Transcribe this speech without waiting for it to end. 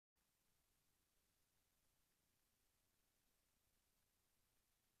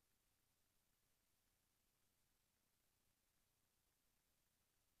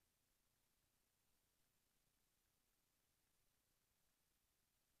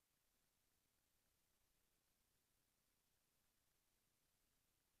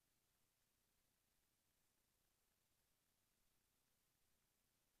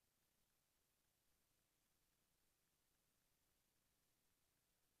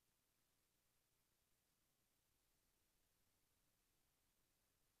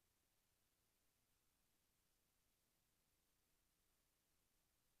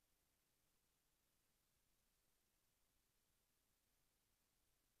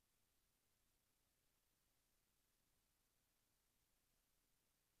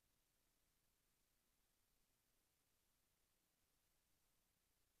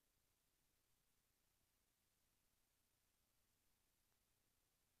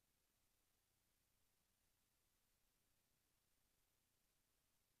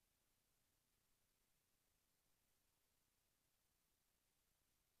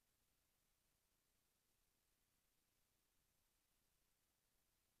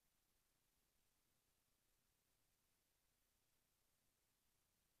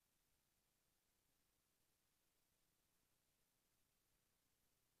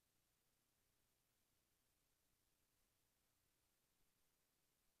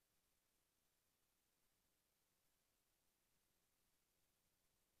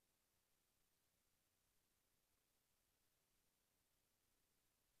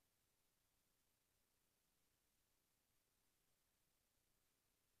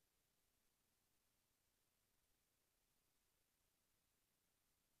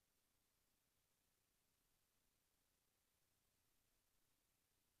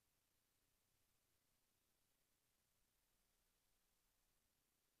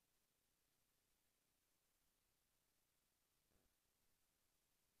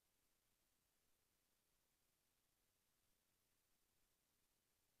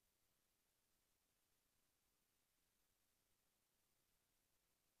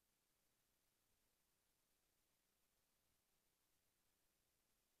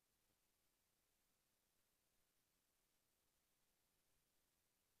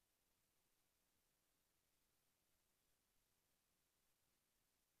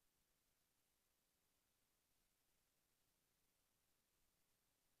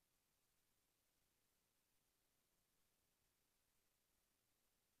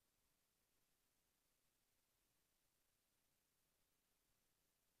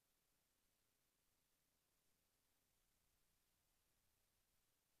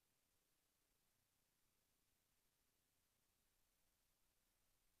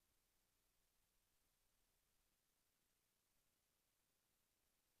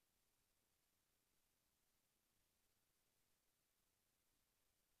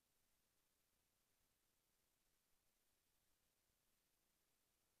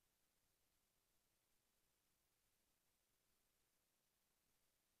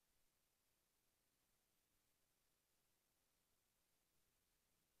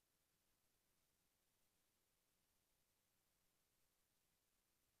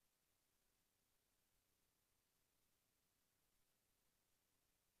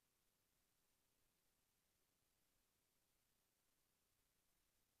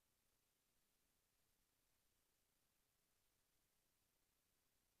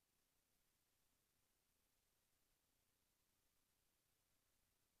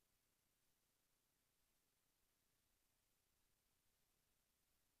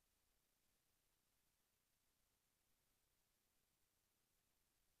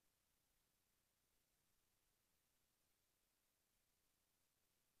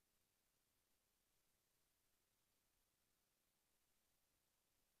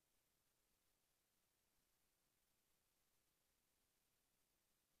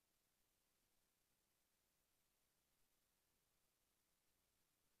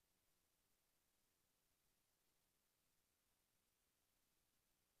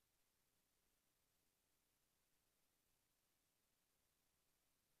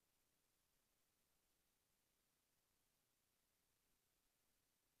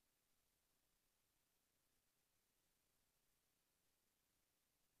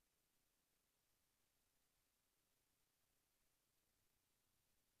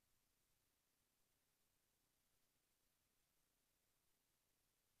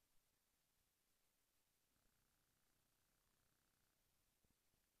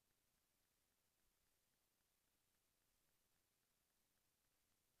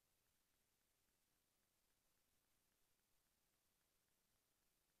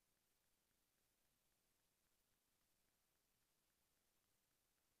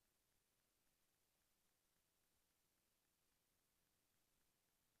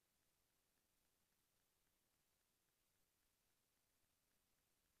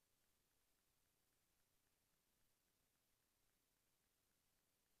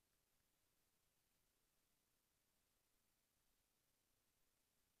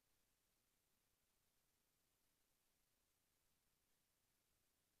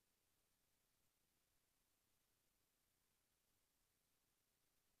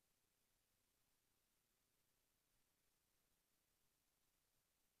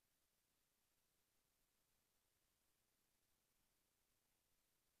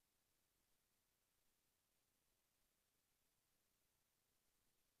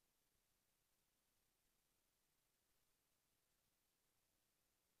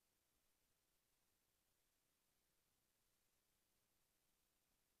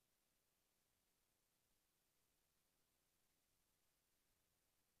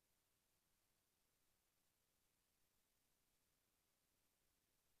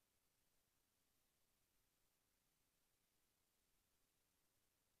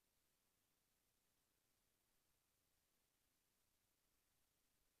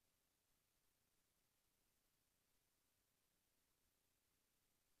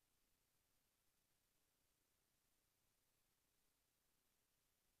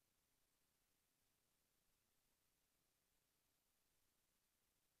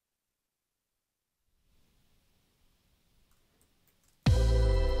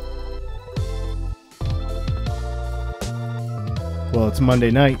Well, it's Monday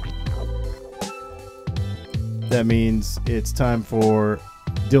night. That means it's time for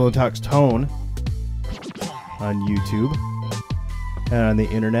Dylan Talks Tone on YouTube and on the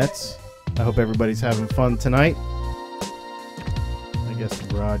internets. I hope everybody's having fun tonight. I guess the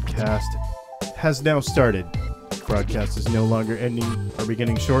broadcast has now started. Broadcast is no longer ending or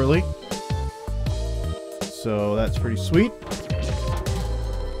beginning shortly. So that's pretty sweet.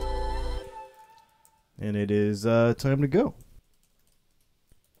 And it is time to go.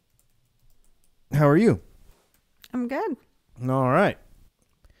 How are you? I'm good. All right.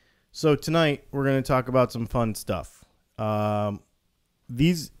 So tonight we're going to talk about some fun stuff.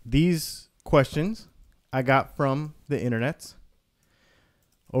 These questions I got from the internets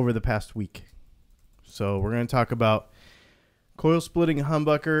over the past week. So we're going to talk about coil splitting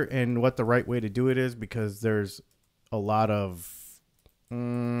humbucker and what the right way to do it is, because there's a lot of,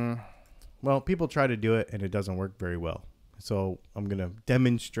 people try to do it and it doesn't work very well. So I'm going to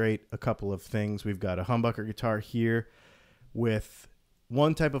demonstrate a couple of things. We've got a humbucker guitar here with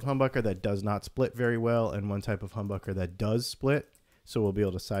one type of humbucker that does not split very well and one type of humbucker that does split. So we'll be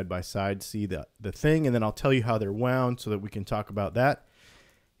able to side by side see the thing, and then I'll tell you how they're wound so that we can talk about that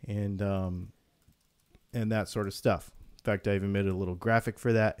and that sort of stuff. In fact, I even made a little graphic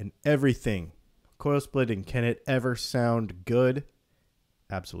for that and everything. Coil splitting, can it ever sound good?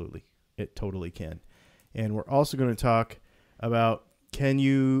 Absolutely. It totally can. And we're also going to talk about, can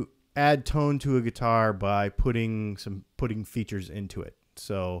you add tone to a guitar by putting features into it.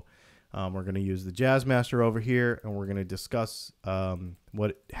 So we're going to use the Jazzmaster over here, and we're going to discuss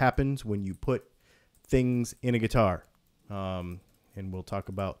what happens when you put things in a guitar. And we'll talk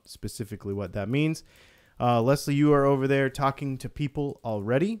about specifically what that means. Leslie, you are over there talking to people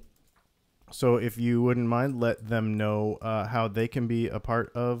already. So if you wouldn't mind, let them know how they can be a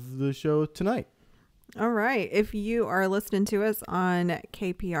part of the show tonight. All right. If you are listening to us on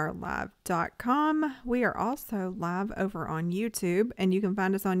kprlive.com, we are also live over on YouTube, and you can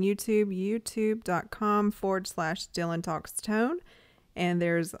find us on YouTube, youtube.com/Dylan Talks Tone. And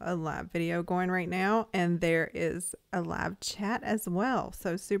there's a live video going right now, and there is a live chat as well.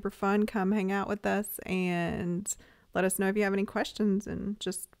 So super fun. Come hang out with us and let us know if you have any questions, and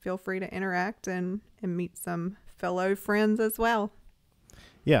just feel free to interact and meet some fellow friends as well.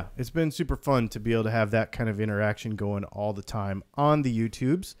 Yeah, it's been super fun to be able to have that kind of interaction going all the time on the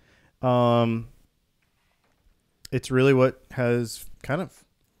YouTubes. It's really what has kind of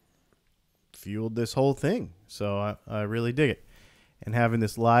fueled this whole thing. So I really dig it. And having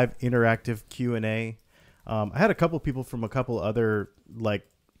this live interactive Q&A. I had a couple people from a couple other like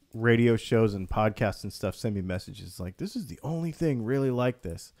radio shows and podcasts and stuff send me messages like, this is the only thing really like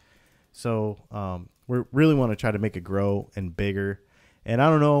this. So we really want to try to make it grow and bigger. And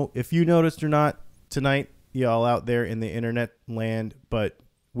I don't know if you noticed or not tonight, y'all out there in the internet land, but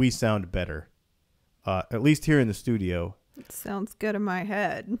we sound better, at least here in the studio. It sounds good in my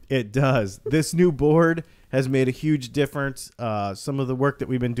head. It does. This new board has made a huge difference. Some of the work that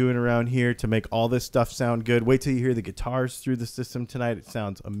we've been doing around here to make all this stuff sound good. Wait till you hear the guitars through the system tonight. It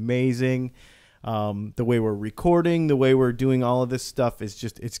sounds amazing. The way we're recording, the way we're doing all of this stuff is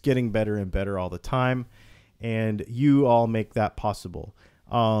just, it's getting better and better all the time. And you all make that possible.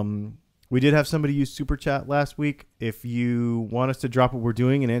 We did have somebody use Super Chat last week. If you want us to drop what we're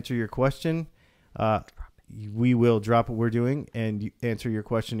doing and answer your question, we will drop what we're doing and answer your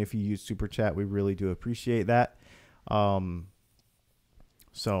question if you use Super Chat. We really do appreciate that. So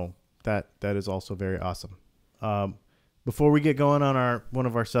that is also very awesome. Before we get going on one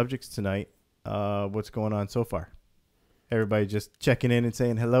of our subjects tonight, what's going on so far? Everybody just checking in and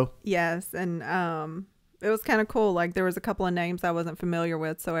saying hello? Yes, and it was kind of cool. Like, there was a couple of names I wasn't familiar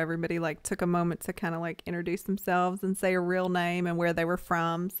with, so everybody like took a moment to kind of like introduce themselves and say a real name and where they were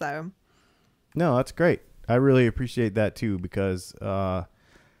from. So no, that's great. I really appreciate that too, because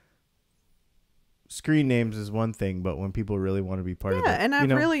screen names is one thing, but when people really want to be part of it. Yeah, and I've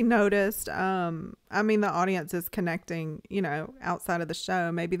really noticed, I mean, the audience is connecting, outside of the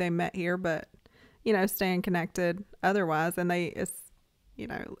show. Maybe they met here, but, staying connected otherwise. And it's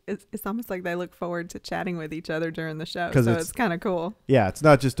almost like they look forward to chatting with each other during the show. So it's kind of cool. Yeah, it's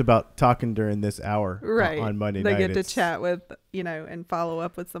not just about talking during this hour on Monday night. They get to chat with, and follow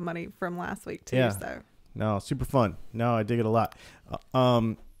up with somebody from last week too. Yeah. So no, super fun. No, I dig it a lot.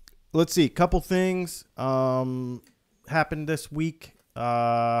 Let's see. Couple things happened this week.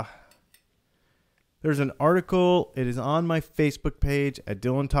 There's an article. It is on my Facebook page at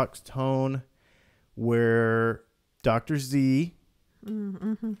Dylan Talks Tone, where Dr. Z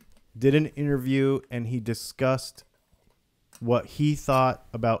did an interview, and he discussed what he thought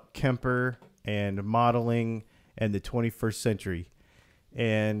about Kemper and modeling and the 21st century.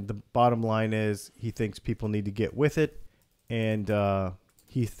 And the bottom line is he thinks people need to get with it. And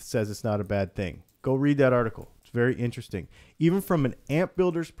he says it's not a bad thing. Go read that article. It's very interesting. Even from an amp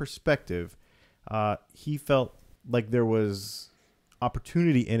builder's perspective, he felt like there was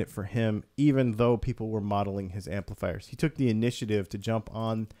opportunity in it for him, even though people were modeling his amplifiers. He took the initiative to jump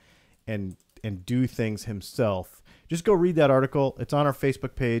on and do things himself. Just go read that article. It's on our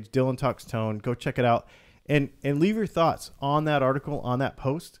Facebook page, Dylan Talks Tone. Go check it out and leave your thoughts on that article, on that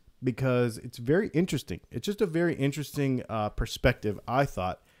post, because it's very interesting. It's just a very interesting perspective, I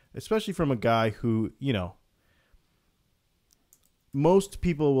thought, especially from a guy who, you know, most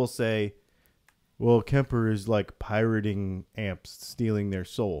people will say, well, Kemper is like pirating amps, stealing their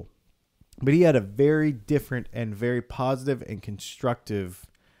soul. But he had a very different and very positive and constructive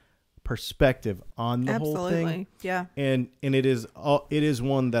perspective on the whole thing. Yeah. And it is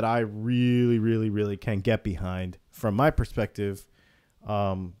one that I really, really, really can get behind from my perspective,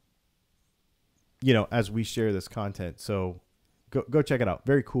 you know, as we share this content. So go check it out.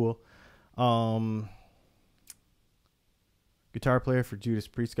 Very cool. Guitar player for Judas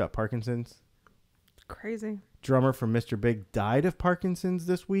Priest got Parkinson's. Crazy. Drummer for Mr. Big died of Parkinson's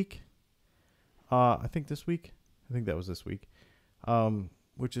this week. I think this week. I think that was this week.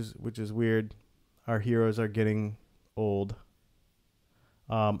 Which is weird. Our heroes are getting old.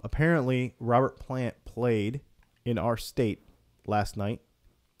 Apparently, Robert Plant played in our state last night.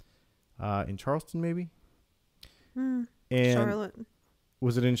 In Charleston, maybe? And Charlotte.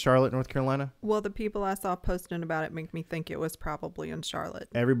 Was it in Charlotte, North Carolina? Well, the people I saw posting about it make me think it was probably in Charlotte.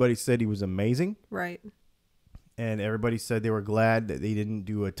 Everybody said he was amazing. Right. And everybody said they were glad that they didn't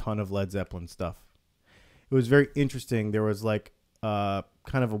do a ton of Led Zeppelin stuff. It was very interesting. There was like kind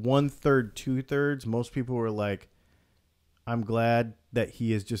of a 1/3, 2/3. Most people were like, I'm glad that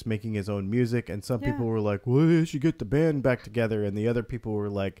he is just making his own music. And some people were like, well, they should get the band back together. And the other people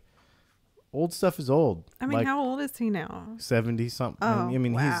were like, old stuff is old. I mean, like, how old is he now? 70 something. Oh, I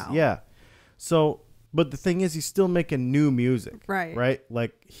mean, wow. So, but the thing is, he's still making new music. Right. Right?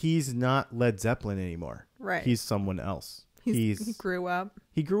 Like, he's not Led Zeppelin anymore. Right. He's someone else. He grew up.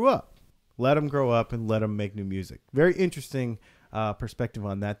 He grew up. Let him grow up and let him make new music. Very interesting perspective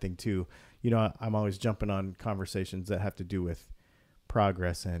on that thing, too. You know, I'm always jumping on conversations that have to do with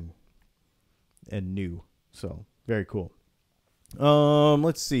progress and new. So, very cool.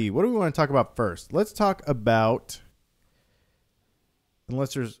 Let's see. What do we want to talk about first? Let's talk about,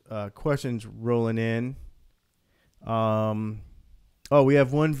 unless there's questions rolling in. We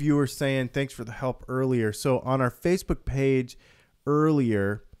have one viewer saying thanks for the help earlier. So on our Facebook page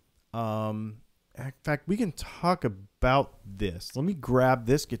earlier, in fact, we can talk about this. Let me grab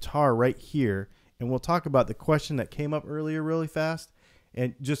this guitar right here, and we'll talk about the question that came up earlier really fast,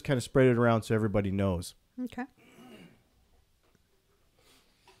 and just kind of spread it around so everybody knows. Okay.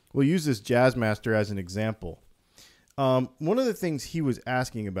 We'll use this Jazzmaster as an example. One of the things he was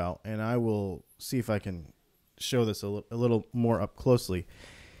asking about, and I will see if I can show this a little more up closely.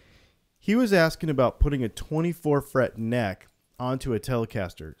 He was asking about putting a 24 fret neck onto a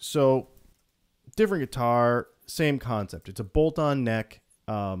Telecaster. So different guitar, same concept. It's a bolt-on neck.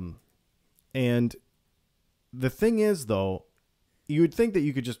 And the thing is, though, you would think that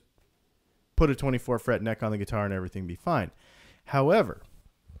you could just put a 24 fret neck on the guitar and everything be fine. However,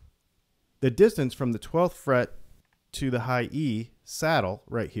 the distance from the 12th fret to the high E saddle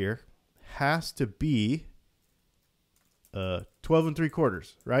right here has to be 12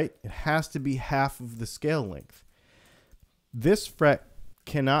 3/4, right? It has to be half of the scale length. This fret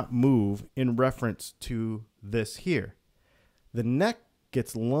cannot move in reference to this here. The neck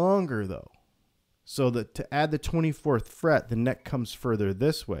gets longer though. So that to add the 24th fret, the neck comes further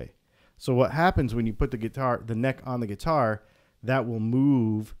this way. So what happens when you put the neck on the guitar, that will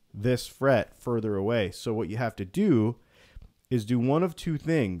move this fret further away. So what you have to do is do one of two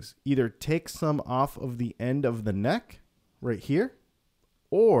things. Either take some off of the end of the neck right here,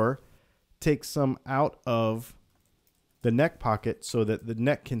 or take some out of the neck pocket so that the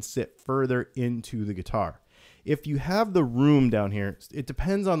neck can sit further into the guitar. If you have the room down here, it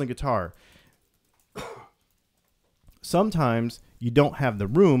depends on the guitar. Sometimes you don't have the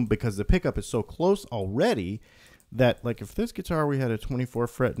room because the pickup is so close already that, like, if this guitar we had a 24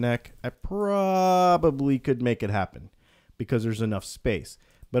 fret neck, I probably could make it happen because there's enough space.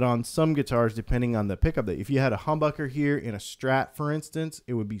 But on some guitars, depending on the pickup, that if you had a humbucker here in a Strat, for instance,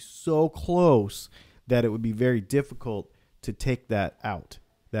 it would be so close that it would be very difficult to take that out,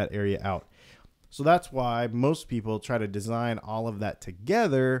 that area out. So that's why most people try to design all of that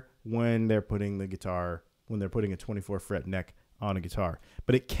together when they're putting a 24 fret neck on a guitar.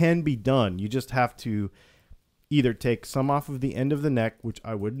 But it can be done. You just have to either take some off of the end of the neck, which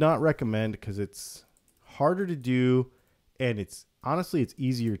I would not recommend because it's harder to do, and it's honestly it's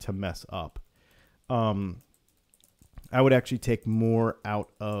easier to mess up. I would actually take more out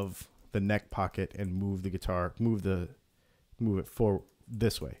of the neck pocket and move the guitar, move it forward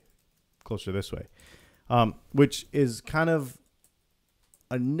this way, closer this way, which is kind of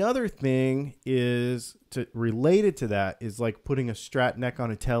another thing is related to that is like putting a Strat neck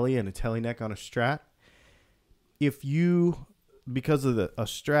on a Tele and a Tele neck on a Strat. If you, because of a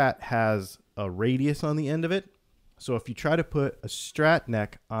Strat has a radius on the end of it, so if you try to put a Strat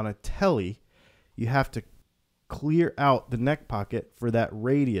neck on a Tele, you have to clear out the neck pocket for that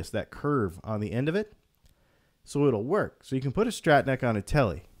radius, that curve on the end of it, so it'll work. So you can put a Strat neck on a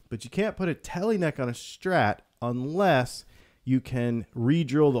Tele, but you can't put a Tele neck on a Strat unless you can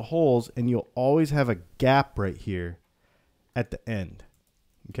re-drill the holes, and you'll always have a gap right here at the end.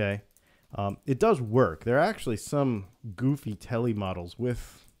 Okay, it does work. There are actually some goofy Tele models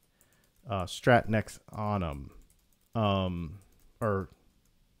with Strat necks on them. Or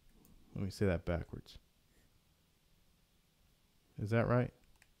let me say that backwards. Is that right?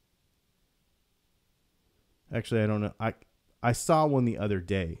 Actually, I don't know. I saw one the other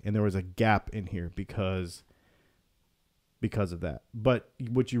day, and there was a gap in here because of that. But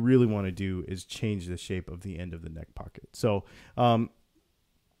what you really want to do is change the shape of the end of the neck pocket. So,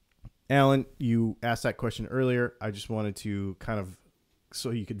 Alan, you asked that question earlier. I just wanted to kind of,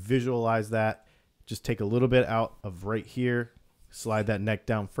 so you could visualize that. Just take a little bit out of right here, slide that neck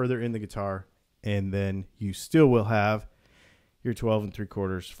down further in the guitar, and then you still will have your 12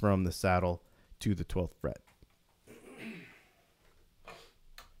 3/4 from the saddle to the 12th fret.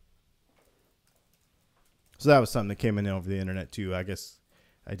 So that was something that came in over the internet too. I guess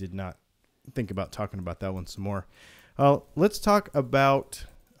I did not think about talking about that one some more. Let's talk about,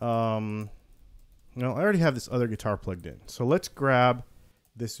 I already have this other guitar plugged in. So let's grab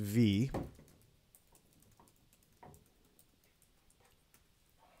this V.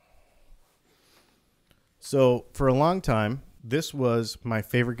 So for a long time, this was my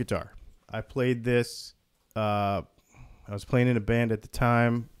favorite guitar. I played this, I was playing in a band at the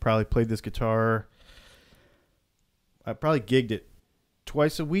time, probably played this guitar. I probably gigged it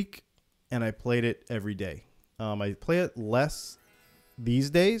twice a week, and I played it every day. I play it less these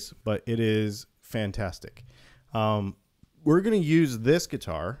days, but it is fantastic. We're going to use this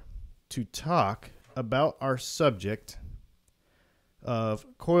guitar to talk about our subject of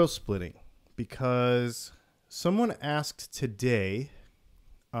coil splitting, because someone asked today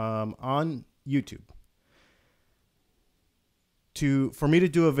on YouTube for me to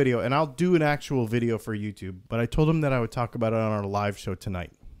do a video, and I'll do an actual video for YouTube, but I told them that I would talk about it on our live show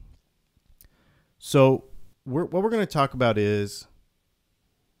tonight. So what we're going to talk about is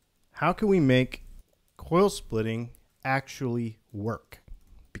how can we make coil splitting actually work?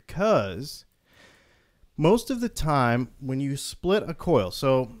 Because most of the time when you split a coil,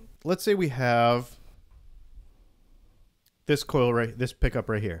 so let's say we have this coil this pickup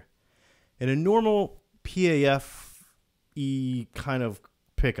right here. In a normal PAF-y kind of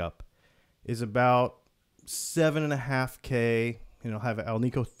pickup is about 7.5K, and it'll have an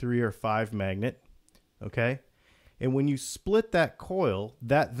Alnico 3 or 5 magnet, okay? And when you split that coil,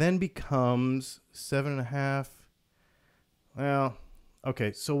 that then becomes 7.5, well,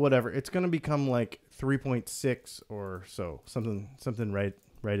 okay, so whatever. It's going to become like 3.6 or so, something right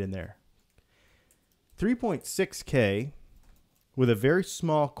in there. 3.6K with a very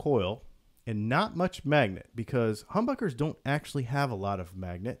small coil and not much magnet, because humbuckers don't actually have a lot of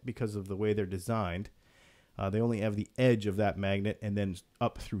magnet because of the way they're designed. They only have the edge of that magnet and then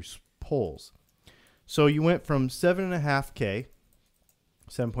up through poles. So you went from 7.5K,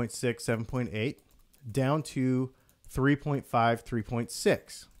 7.6, 7.8, down to 3.5,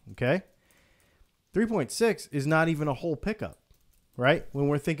 3.6, okay? 3.6 is not even a whole pickup, right? When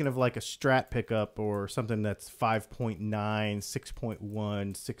we're thinking of like a Strat pickup or something that's 5.9, 6.1,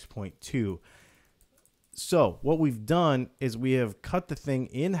 6.2. So what we've done is we have cut the thing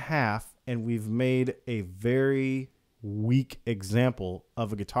in half, and we've made a very weak example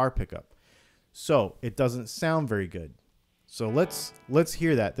of a guitar pickup. So it doesn't sound very good. So let's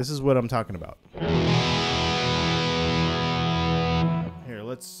hear that. This is what I'm talking about. Here,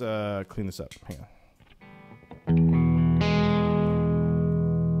 let's clean this up. Hang on.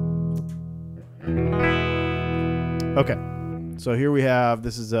 Okay, so here we have,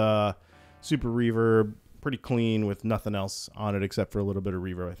 this is a super reverb, pretty clean with nothing else on it except for a little bit of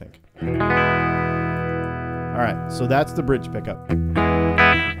reverb, I think. All right, so that's the bridge pickup.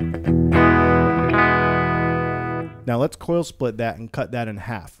 Now let's coil split that and cut that in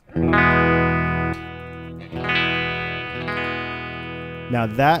half. Now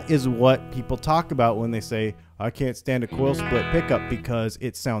that is what people talk about when they say, I can't stand a coil split pickup because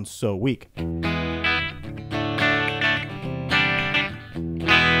it sounds so weak.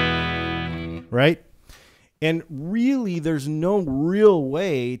 Right? And really, there's no real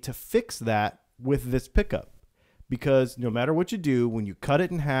way to fix that with this pickup, because no matter what you do, when you cut it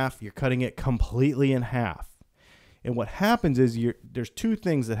in half, you're cutting it completely in half. And what happens is there's two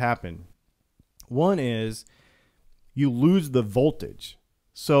things that happen. One is you lose the voltage.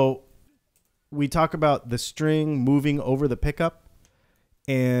 So we talk about the string moving over the pickup,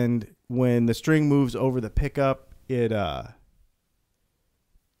 and when the string moves over the pickup, it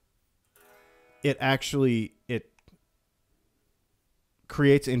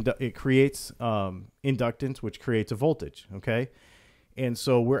creates inductance, which creates a voltage. Okay, and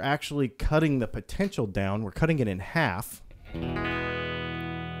so we're actually cutting the potential down. We're cutting it in half,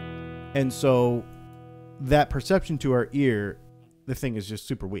 and so that perception to our ear, the thing is just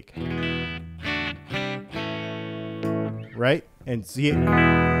super weak, right? And see,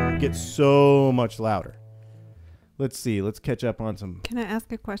 it gets so much louder. Let's see. Let's catch up on some. Can I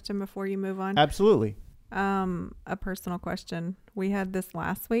ask a question before you move on? Absolutely. A personal question. We had this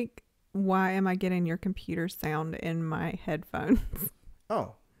last week. Why am I getting your computer sound in my headphones?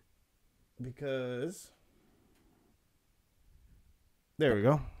 Oh, because there we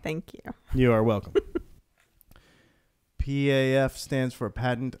go. Thank you. You are welcome. PAF stands for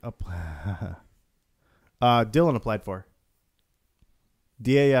patent Dylan applied for.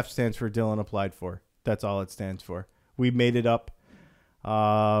 DAF stands for Dylan applied for. That's all it stands for. We made it up.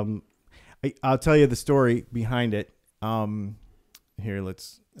 I'll tell you the story behind it. Here,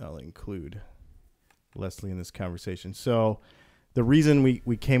 I'll include Leslie in this conversation. So the reason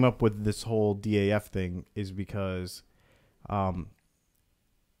we came up with this whole DAF thing is because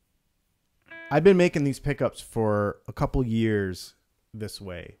I've been making these pickups for a couple years this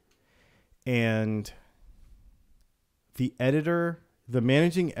way. And the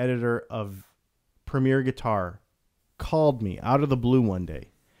managing editor of Premiere Guitar called me out of the blue one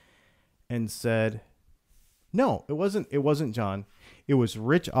day and said, no, it wasn't John. It was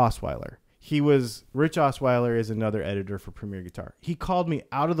Rich Osweiler. Rich Osweiler is another editor for Premiere Guitar. He called me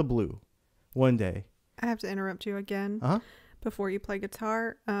out of the blue one day. I have to interrupt you again. Before you play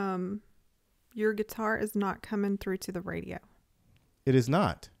guitar. Your guitar is not coming through to the radio. It is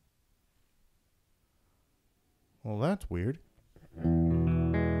not. Well, that's weird.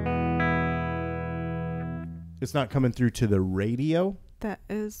 It's not coming through to the radio? That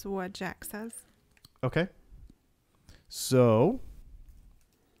is what Jack says. Okay. So,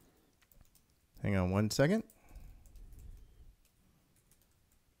 hang on one second.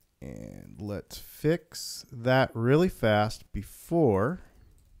 And let's fix that really fast before...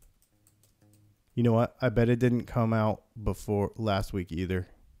 You know what? I bet it didn't come out before last week either.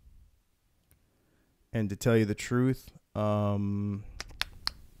 And to tell you the truth, I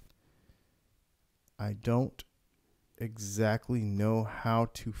don't exactly know how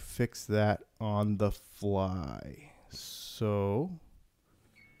to fix that on the fly. So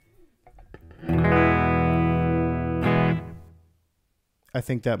I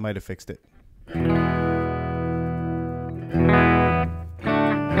think that might have fixed it.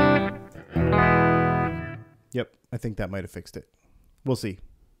 Yep, I think that might have fixed it. We'll see.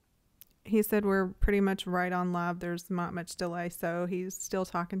 He said we're pretty much right on live. There's not much delay, so he's still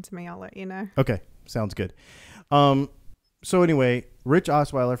talking to me. I'll let you know. Okay, sounds good. So anyway, Rich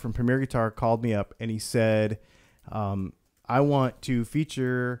Osweiler from Premiere Guitar called me up and he said, I want to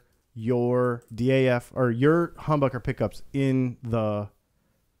feature your DAF or your humbucker pickups in the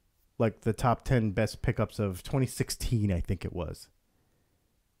top 10 best pickups of 2016, I think it was.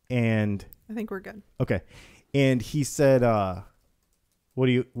 And I think we're good. Okay. And he said, what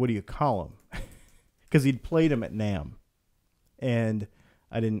do you call them? Because he'd played them at NAMM. And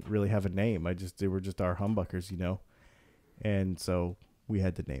I didn't really have a name. They were just our humbuckers, you know. And so we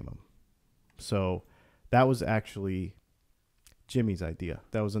had to name them. So that was actually Jimmy's idea.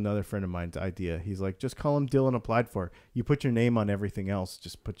 That was another friend of mine's idea. He's like, just call him Dylan applied for. You put your name on everything else.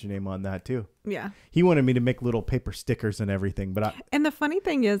 Just put your name on that too. Yeah. He wanted me to make little paper stickers and everything, but and the funny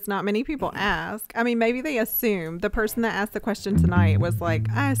thing is, not many people ask. I mean, maybe they assume. The person that asked the question tonight was like,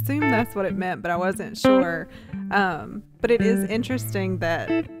 I assume that's what it meant, but I wasn't sure. But it is interesting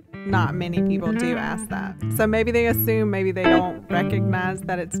that not many people do ask that. So maybe they assume, maybe they don't recognize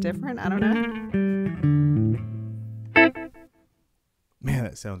that it's different. I don't know. Man,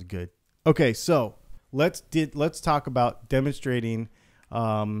 that sounds good. Okay, so let's talk about demonstrating.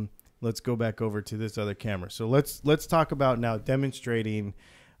 Let's go back over to this other camera. So let's talk about now demonstrating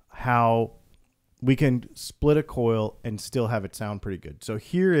how we can split a coil and still have it sound pretty good. So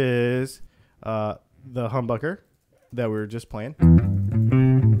here is the humbucker that we were just playing.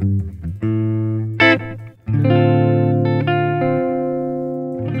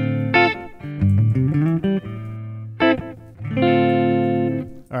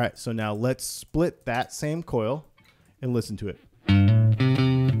 All right, so now let's split that same coil and listen to it.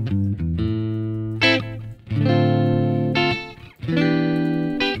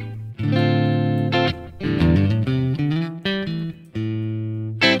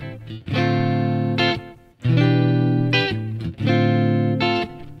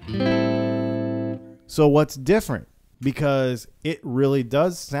 So what's different? Because it really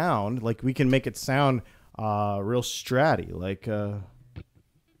does sound like we can make it sound real stratty, like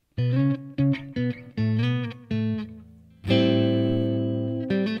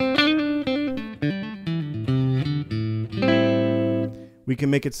we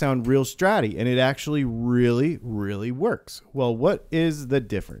can make it sound real stratty, and it actually really, really works. Well, what is the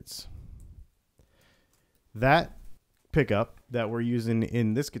difference? That pickup that we're using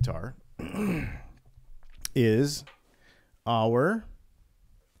in this guitar is our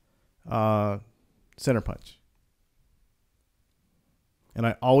center punch. And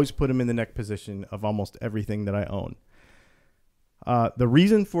I always put them in the neck position of almost everything that I own. The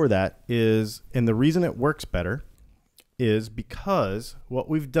reason for that is, and the reason it works better, is because what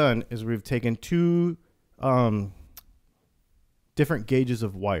we've done is we've taken two different gauges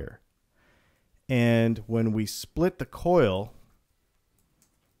of wire. And when we split the coil,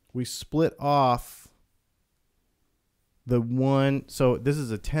 we split off the one. So this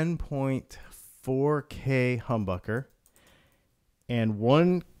is a 10.4K humbucker. And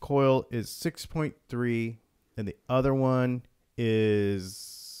one coil is 6.3 and the other one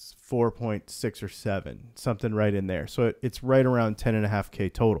is 4.6 or 7, something right in there. So it's right around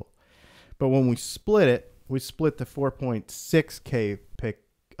 10.5K total. But when we split it, we split the 4.6K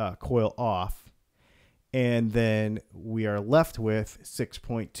coil off, and then we are left with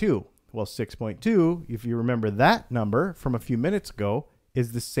 6.2. Well, 6.2, if you remember that number from a few minutes ago,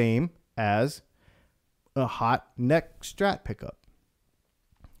 is the same as a hot neck Strat pickup.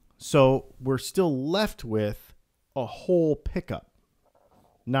 So we're still left with a whole pickup,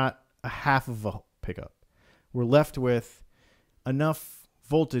 not a half of a pickup. We're left with enough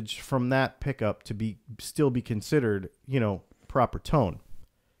voltage from that pickup to still be considered, proper tone.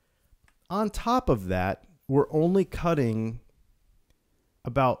 On top of that, we're only cutting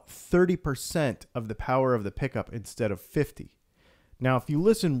about 30% of the power of the pickup instead of 50. Now, if you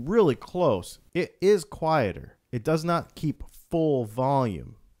listen really close, it is quieter. It does not keep full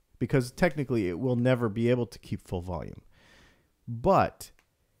volume, because technically it will never be able to keep full volume. But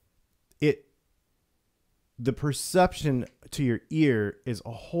the perception to your ear is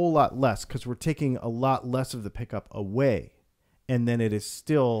a whole lot less, because we're taking a lot less of the pickup away. And then there's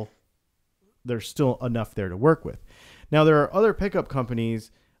still enough there to work with. Now, there are other pickup companies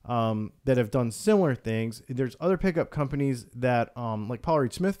that have done similar things. There's other pickup companies that, like Paul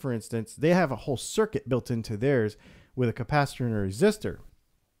Reed Smith, for instance, they have a whole circuit built into theirs with a capacitor and a resistor.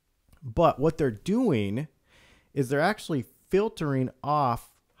 But what they're doing is they're actually filtering off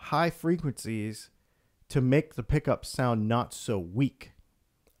high frequencies to make the pickup sound not so weak.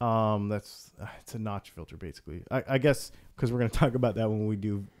 It's a notch filter, basically. I guess because we're going to talk about that when we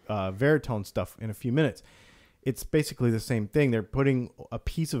do Varitone stuff in a few minutes. It's basically the same thing. They're putting a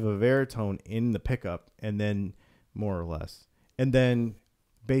piece of a Varitone in the pickup, and then more or less. And then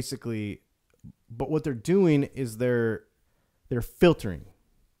basically, but what they're doing is they're filtering.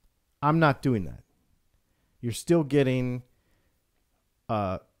 I'm not doing that. You're still getting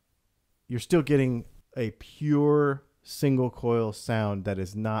a pure single coil sound that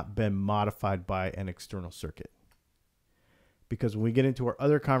has not been modified by an external circuit. Because when we get into our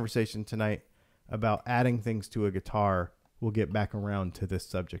other conversation tonight about adding things to a guitar, we'll get back around to this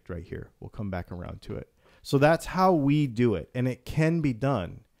subject right here. We'll come back around to it. So that's how we do it, and it can be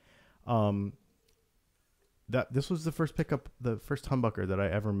done. This was the first humbucker that I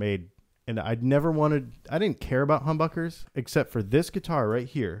ever made, and I didn't care about humbuckers except for this guitar right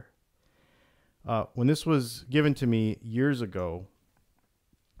here. When this was given to me years ago,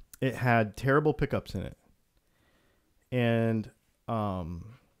 it had terrible pickups in it, and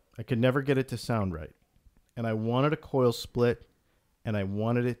I could never get it to sound right. And I wanted a coil split, and I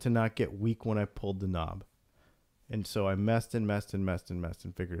wanted it to not get weak when I pulled the knob. And so I messed and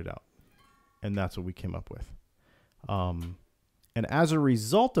figured it out. And that's what we came up with. And as a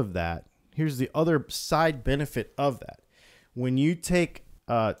result of that, here's the other side benefit of that. When you take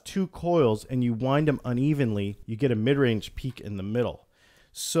two coils and you wind them unevenly, you get a mid-range peak in the middle.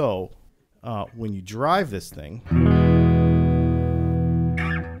 So when you drive this thing,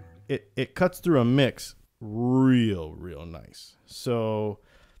 it cuts through a mix real nice. So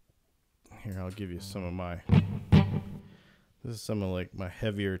here, I'll give you some of my, this is some of like my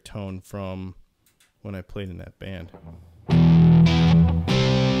heavier tone from when I played in that band.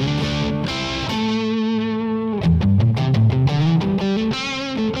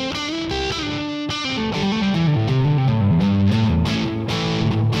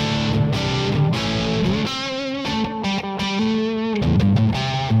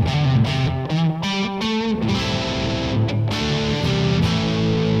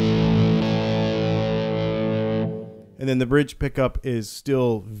 And then the bridge pickup is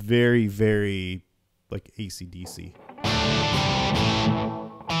still very like AC/DC.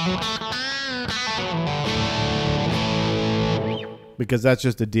 Because that's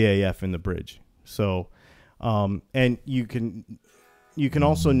just a DAF in the bridge. So, and you can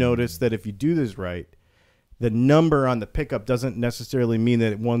also notice that if you do this right, the number on the pickup doesn't necessarily mean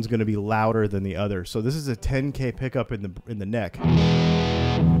that one's going to be louder than the other. So this is a 10K pickup in the neck,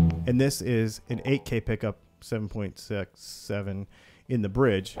 and this is an 8K pickup, 7.67 in the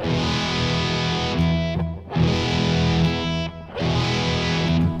bridge.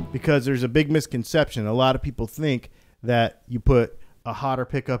 Because there's a big misconception. A lot of people think that you put a hotter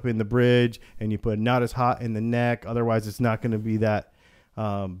pickup in the bridge and you put not as hot in the neck, otherwise it's not going to be that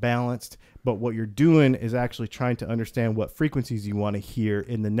balanced. But what you're doing is actually trying to understand what frequencies you want to hear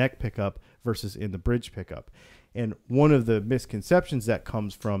in the neck pickup versus in the bridge pickup. And one of the misconceptions that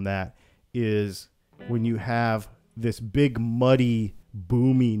comes from that is when you have this big, muddy,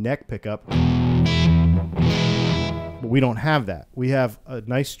 boomy neck pickup, but we don't have that. We have a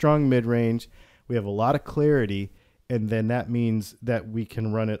nice, strong mid-range. We have a lot of clarity, and then that means that we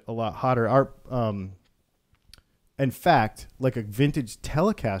can run it a lot hotter. In fact, like a vintage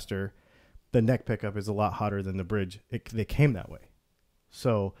Telecaster, the neck pickup is a lot hotter than the bridge. They came that way.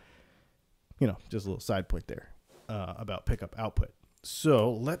 So, just a little side point there about pickup output.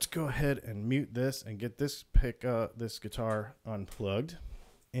 So let's go ahead and mute this and get this guitar unplugged.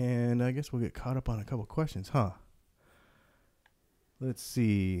 And I guess we'll get caught up on a couple questions, huh? Let's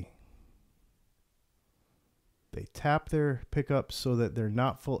see. They tap their pickups so that they're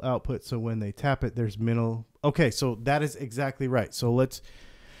not full output. So when they tap it, there's minimal. Okay, so that is exactly right. So let's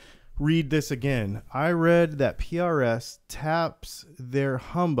read this again. I read that PRS taps their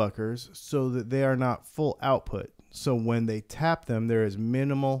humbuckers so that they are not full output. So when they tap them, there is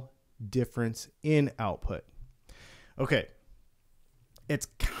minimal difference in output. Okay. It's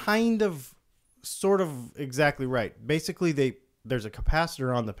kind of, sort of exactly right. Basically, there's a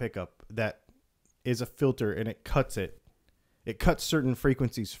capacitor on the pickup that is a filter, and it cuts it. It cuts certain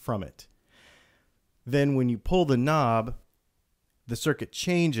frequencies from it. Then when you pull the knob, the circuit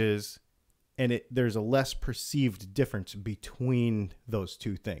changes, and there's a less perceived difference between those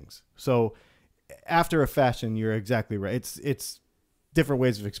two things. So after a fashion, you're exactly right. It's different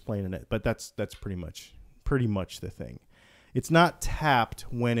ways of explaining it, but that's pretty much the thing. It's not tapped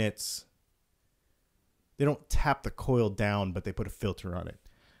when they don't tap the coil down, but they put a filter on it.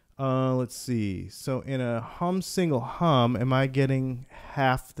 Let's see. So in a single hum, am I getting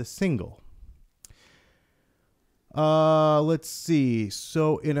half the single? Let's see.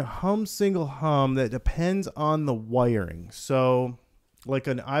 So in a single hum, that depends on the wiring. So like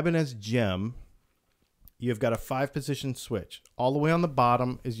an Ibanez Gem, you've got a 5-position switch. All the way on the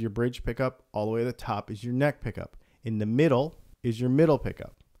bottom is your bridge pickup. All the way to the top is your neck pickup. In the middle is your middle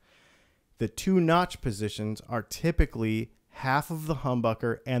pickup. The 2 notch positions are typically half of the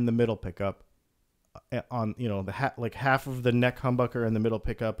humbucker and the middle pickup. On like half of the neck humbucker and the middle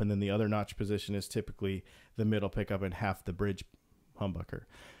pickup, and then the other notch position is typically the middle pickup and half the bridge humbucker.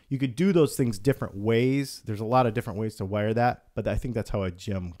 You could do those things different ways. There's a lot of different ways to wire that, but I think that's how a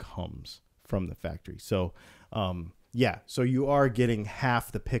Gem comes from the factory. So yeah, so you are getting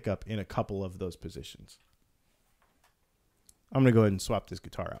half the pickup in a couple of those positions. I'm gonna go ahead and swap this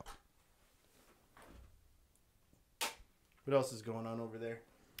guitar out. What else is going on over there?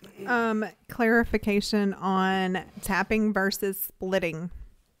 Clarification on tapping versus splitting.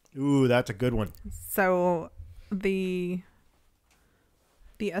 Ooh, that's a good one. So the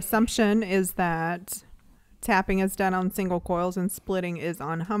assumption is that tapping is done on single coils and splitting is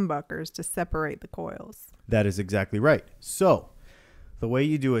on humbuckers to separate the coils. That is exactly right. So the way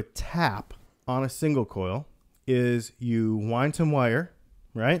you do a tap on a single coil is you wind some wire,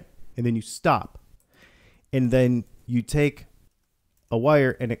 right? And then you stop. And then you take a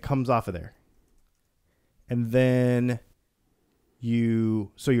wire and it comes off of there. And then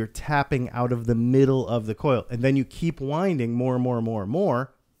you're tapping out of the middle of the coil. And then you keep winding more and more and more and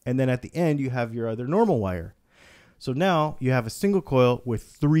more And then at the end, you have your other normal wire. So now you have a single coil with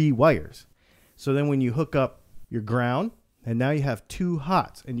 3 wires. So then when you hook up your ground, and now you have 2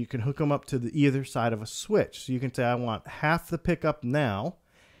 hots, and you can hook them up to the either side of a switch. So you can say, I want half the pickup now,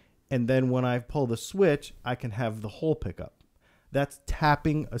 and then when I pull the switch, I can have the whole pickup. That's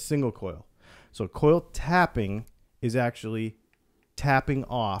tapping a single coil. So coil tapping is actually tapping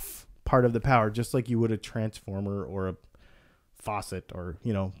off part of the power, just like you would a transformer or a faucet, or,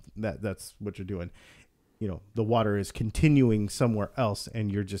 you know, that's what you're doing. You know, the water is continuing somewhere else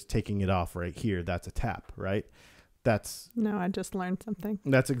and you're just taking it off right here. That's a tap, right? No, I just learned something.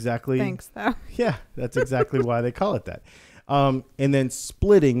 That's exactly. Thanks, though. Yeah, that's exactly why they call it that. And then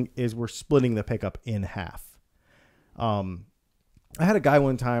splitting is we're splitting the pickup in half. I had a guy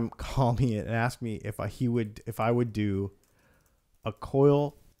one time call me and ask me if I would do a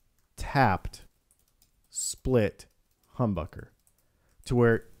coil tapped split humbucker, to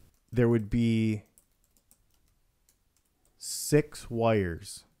where there would be 6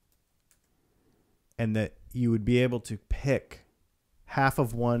 wires, and that you would be able to pick half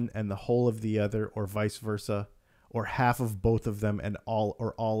of one and the whole of the other, or vice versa, or half of both of them and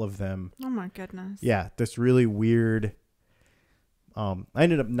all of them. Oh my goodness. Yeah, this really weird. I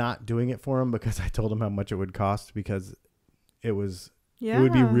ended up not doing it for him because I told him how much it would cost, because it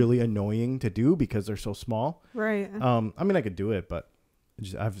would be really annoying to do because they're so small. Right. I mean, I could do it, but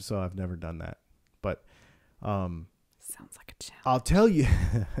I've never done that. But sounds like a challenge.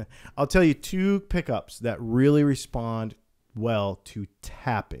 I'll tell you 2 pickups that really respond well to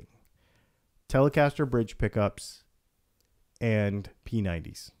tapping: Telecaster bridge pickups and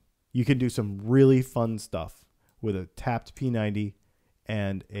P90s. You can do some really fun stuff with a tapped P90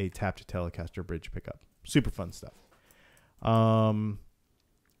 and a tapped Telecaster bridge pickup. Super fun stuff.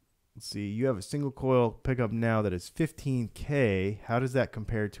 Let's see. You have a single coil pickup now that is 15K. How does that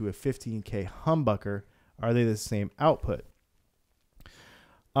compare to a 15K humbucker? Are they the same output?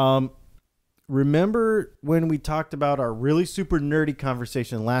 Remember when we talked about our really super nerdy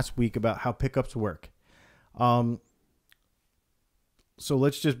conversation last week about how pickups work? So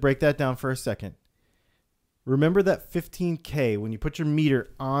let's just break that down for a second. Remember that 15K, when you put your meter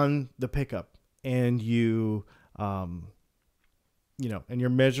on the pickup and you and you're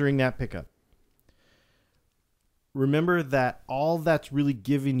measuring that pickup. Remember that all that's really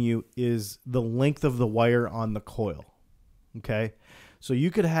giving you is the length of the wire on the coil. Okay. So you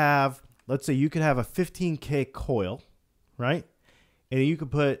could have, let's say you could have a 15K coil, right? And you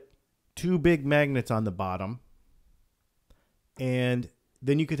could put 2 big magnets on the bottom. And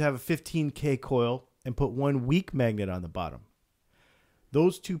then you could have a 15K coil and put 1 weak magnet on the bottom.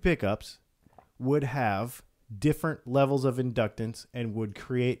 Those 2 pickups would have different levels of inductance and would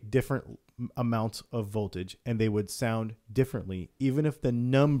create different amounts of voltage, and they would sound differently even if the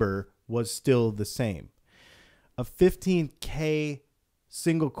number was still the same. A 15K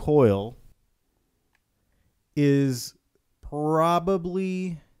single coil is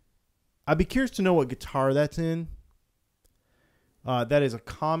probably, I'd be curious to know what guitar that's in. That is a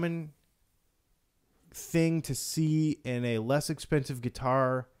common thing to see in a less expensive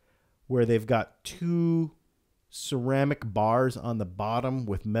guitar, where they've got 2 ceramic bars on the bottom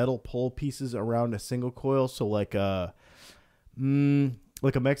with metal pole pieces around a single coil. So like a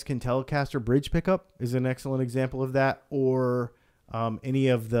Mexican Telecaster bridge pickup is an excellent example of that, or any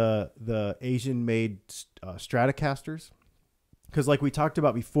of the Asian made Stratocasters. Because like we talked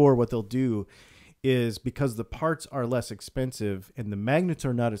about before, what they'll do is, because the parts are less expensive and the magnets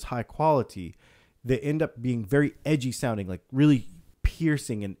are not as high quality, they end up being very edgy sounding, like really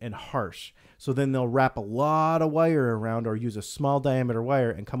piercing and harsh. So then they'll wrap a lot of wire around, or use a small diameter wire,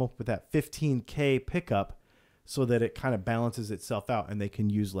 and come up with that 15K pickup, so that it kind of balances itself out, and they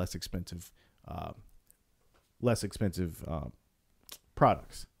can use less expensive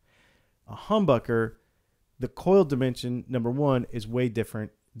products. A humbucker, the coil dimension, number 1, is way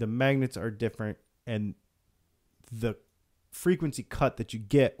different. The magnets are different, and the frequency cut that you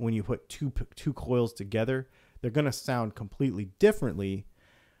get when you put two coils together, they're going to sound completely differently.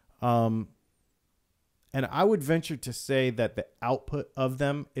 And I would venture to say that the output of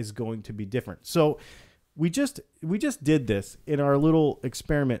them is going to be different. So we just did this in our little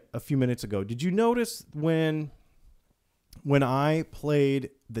experiment a few minutes ago. Did you notice when I played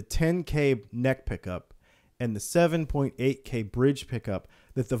the 10K neck pickup and the 7.8K bridge pickup,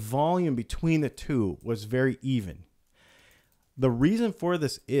 that the volume between the two was very even? The reason for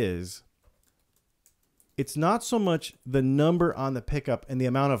this is, it's not so much the number on the pickup and the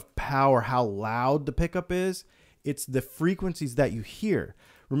amount of power, how loud the pickup is. It's the frequencies that you hear.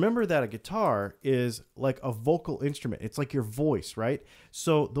 remember that a guitar is like a vocal instrument. It's like your voice, right?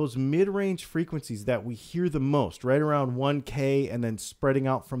 So those mid-range frequencies that we hear the most, right around 1K and then spreading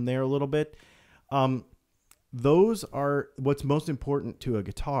out from there a little bit, those are what's most important to a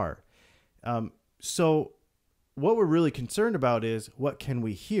guitar. So what we're really concerned about is what can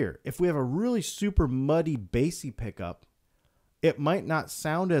we hear? If we have a really super muddy, bassy pickup, it might not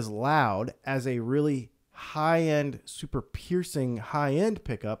sound as loud as a really high-end, super piercing high-end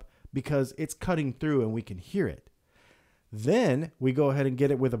pickup because it's cutting through and we can hear it. Then we go ahead and get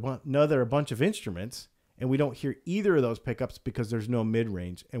it with a bunch of instruments, and we don't hear either of those pickups because there's no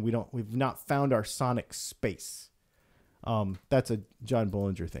mid-range, and we've not found our sonic space. That's a John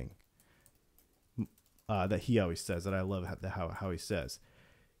Bollinger thing that he always says, that I love how he says.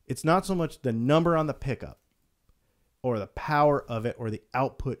 It's not so much the number on the pickup or the power of it or the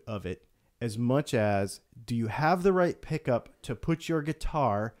output of it, as much as do you have the right pickup to put your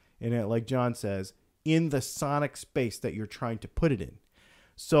guitar in it, like John says, in the sonic space that you're trying to put it in.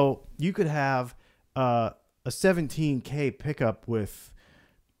 So you could have a 17K pickup with,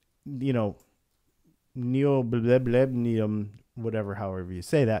 whatever, however you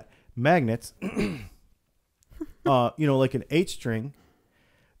say that, magnets, like an 8-string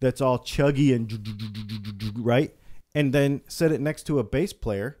that's all chuggy and right, and then set it next to a bass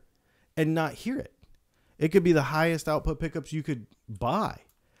player and not hear it. It could be the highest output pickups you could buy,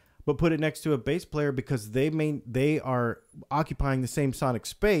 but put it next to a bass player because they are occupying the same sonic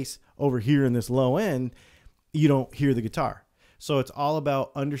space over here in this low end. You don't hear the guitar. So it's all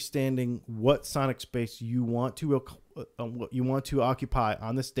about understanding what sonic space you want to occupy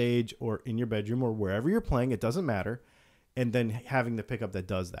on the stage or in your bedroom or wherever you're playing. It doesn't matter. And then having the pickup that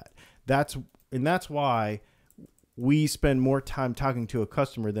does that. That's why we spend more time talking to a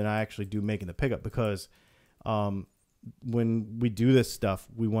customer than I actually do making the pickup, because when we do this stuff,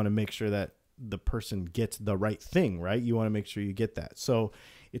 we want to make sure that the person gets the right thing, right? You want to make sure you get that. So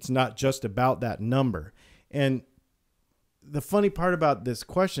it's not just about that number. And the funny part about this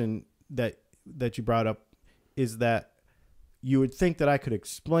question that you brought up is that you would think that I could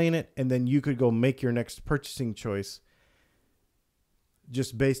explain it and then you could go make your next purchasing choice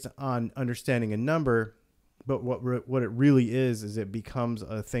just based on understanding a number. But what it really is it becomes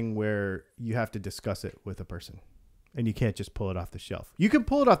a thing where you have to discuss it with a person, and you can't just pull it off the shelf. You can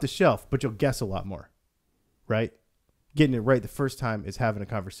pull it off the shelf, but you'll guess a lot more, right? Getting it right the first time is having a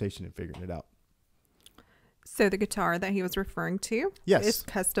conversation and figuring it out. So the guitar that he was referring to, yes, is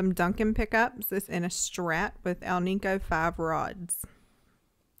custom Duncan pickups. It's in a Strat with Alnico 5 rods.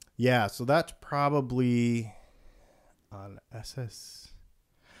 Yeah, so that's probably on SS.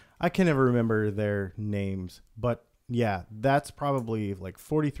 I can never remember their names, but yeah, that's probably like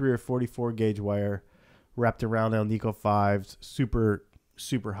 43 or 44 gauge wire wrapped around Alnico 5s. Super,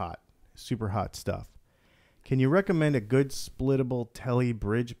 super hot stuff. Can you recommend a good splittable Tele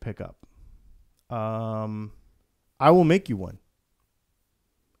bridge pickup? I will make you one.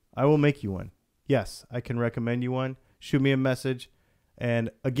 Yes, I can recommend you one. Shoot me a message. And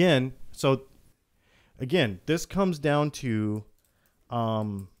again, this comes down to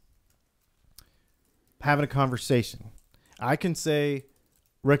having a conversation. I can say,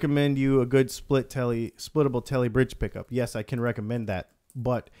 recommend you a good splittable Tele bridge pickup. Yes, I can recommend that.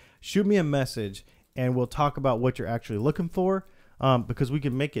 But shoot me a message and we'll talk about what you're actually looking for, because we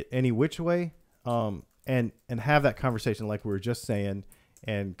can make it any which way, and have that conversation like we were just saying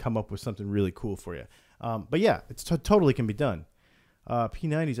and come up with something really cool for you. But yeah, it's totally can be done.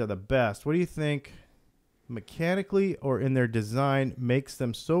 P90s are the best. What do you think mechanically or in their design makes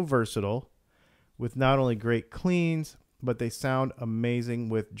them so versatile with not only great cleans, but they sound amazing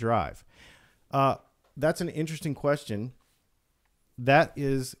with drive? That's an interesting question. That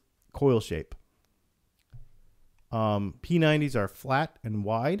is coil shape. P90s are flat and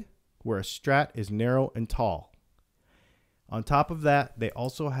wide, where a Strat is narrow and tall. On top of that, they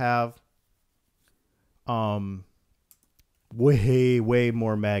also have way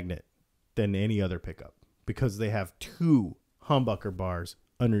more magnet than any other pickup, because they have 2 humbucker bars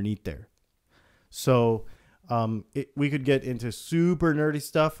underneath there. So we could get into super nerdy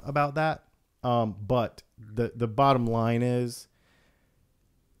stuff about that, but the bottom line is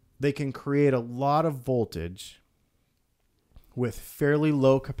they can create a lot of voltage with fairly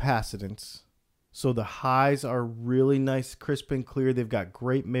low capacitance. So the highs are really nice, crisp and clear. They've got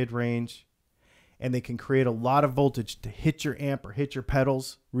great mid-range, and they can create a lot of voltage to hit your amp or hit your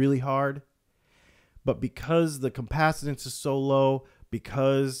pedals really hard. But because the capacitance is so low,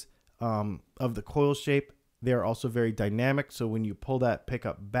 because of the coil shape, they're also very dynamic. So when you pull that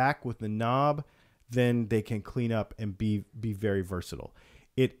pickup back with the knob, then they can clean up and be very versatile.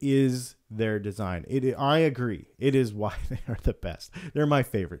 It is their design. I agree. It is why they are the best. They're my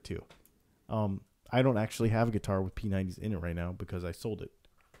favorite too. I don't actually have a guitar with P90s in it right now because I sold it.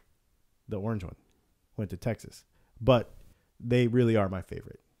 The orange one went to Texas, but they really are my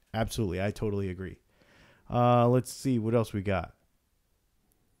favorite. Absolutely. I totally agree. Let's see what else we got.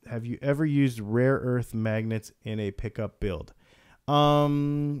 Have you ever used rare earth magnets in a pickup build?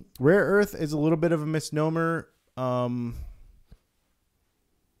 Rare earth is a little bit of a misnomer.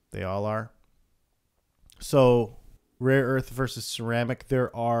 They all are. So rare earth versus ceramic.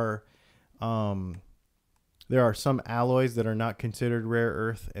 There are some alloys that are not considered rare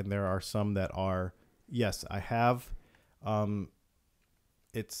earth, and there are some that are. Yes, I have.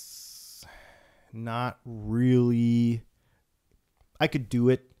 It's not really. I could do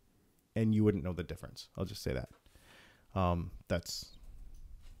it, and you wouldn't know the difference. I'll just say that. That's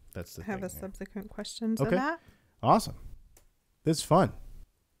the thing. I have a subsequent question to Okay. that. Awesome. This is fun.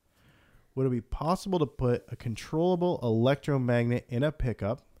 Would it be possible to put a controllable electromagnet in a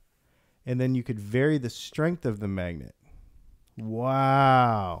pickup, and then you could vary the strength of the magnet?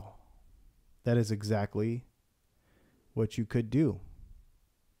 Wow. That is exactly what you could do.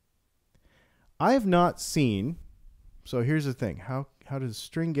 I have not seen. So here's the thing. How does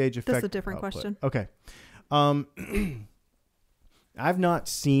string gauge affect That's a different output? question. Okay. I've not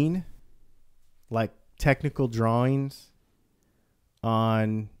seen like technical drawings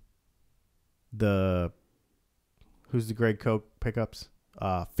on the who's the Greg Koch pickups?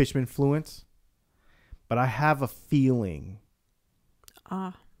 Fishman Fluence. But I have a feeling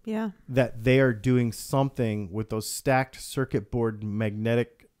Yeah. that they are doing something with those stacked circuit board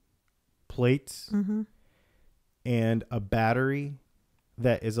magnetic plates and a battery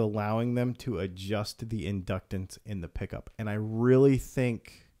that is allowing them to adjust the inductance in the pickup. And I really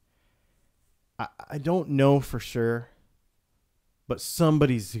think, I don't know for sure, but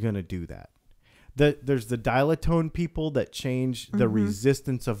somebody's going to do that. There's the dilatone people that change the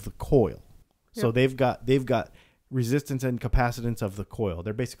resistance of the coil. Yep. So they've got resistance and capacitance of the coil.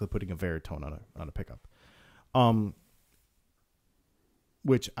 They're basically putting a Varitone on a pickup.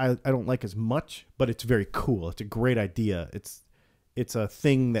 Which I don't like as much, but it's very cool. It's a great idea. It's a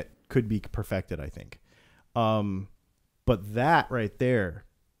thing that could be perfected, I think. But that right there,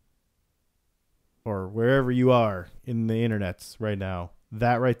 or wherever you are in the internets right now,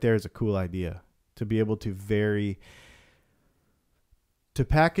 that right there is a cool idea. To be able to vary, to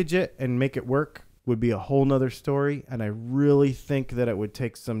package it and make it work would be a whole nother story. And I really think that it would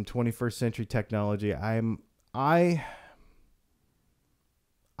take some 21st century technology. I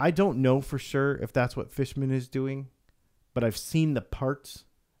don't know for sure if that's what Fishman is doing, but I've seen the parts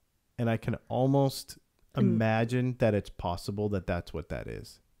and I can almost imagine that it's possible that that's what that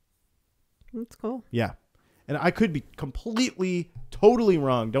is. That's cool. Yeah. And I could be completely, totally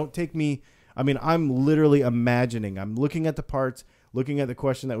wrong. Don't take me. I mean, I'm literally imagining. I'm looking at the parts, looking at the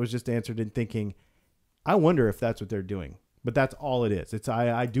question that was just answered and thinking, I wonder if that's what they're doing. But that's all it is.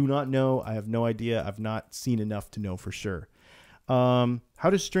 I do not know. I have no idea. I've not seen enough to know for sure. How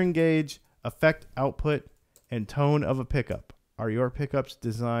does string gauge affect output and tone of a pickup? Are your pickups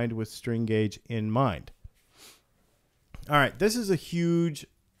designed with string gauge in mind? All right, this is a huge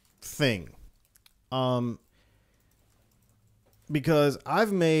thing. Because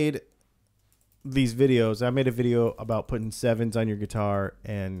I've made these videos. I made a video about putting 7s on your guitar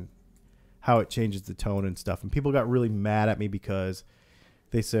and how it changes the tone and stuff. And people got really mad at me because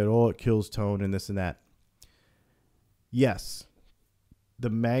they said, oh, it kills tone and this and that. Yes.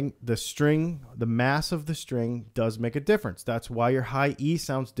 The string, the mass of the string does make a difference. That's why your high E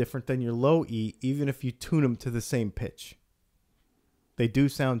sounds different than your low E, even if you tune them to the same pitch. They do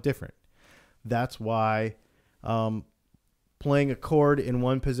sound different. That's why playing a chord in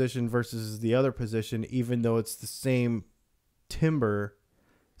one position versus the other position, even though it's the same timbre,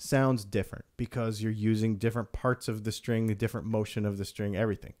 sounds different because you're using different parts of the string, the different motion of the string,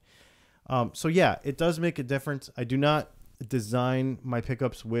 everything. So yeah, it does make a difference. I do not design my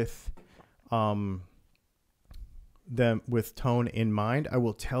pickups with them with tone in mind. I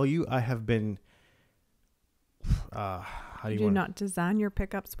will tell you, I have been how do you want not design your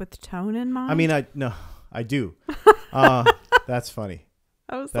pickups with tone in mind? I mean, I do. That's funny.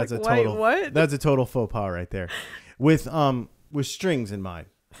 I was That's like, a wait, total, what? That's a total faux pas right there. With strings in mind,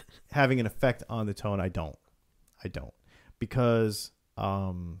 having an effect on the tone, I don't. Because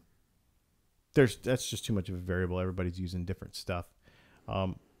that's just too much of a variable. Everybody's using different stuff.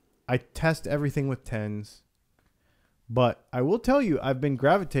 I test everything with 10s, but I will tell you, I've been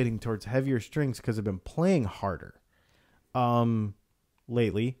gravitating towards heavier strings because I've been playing harder.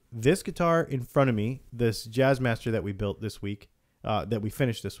 Lately, this guitar in front of me, this Jazzmaster that we built this week, that we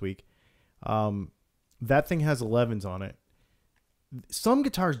finished this week. That thing has 11s on it. Some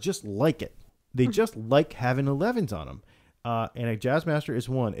guitars just like it. They just like having 11s on them. And a Jazzmaster is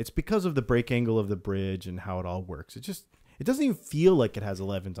one. It's because of the break angle of the bridge and how it all works. It doesn't even feel like it has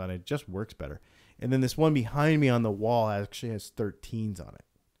 11s on it. It just works better. And then this one behind me on the wall actually has 13s on it.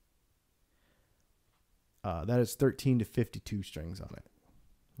 That is 13 to 52 strings on it.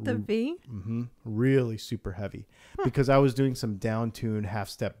 The V? Mm-hmm. Really super heavy. Because I was doing some down tune, half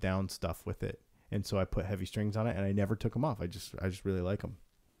step down stuff with it. And so I put heavy strings on it, and I never took them off. I just really like them.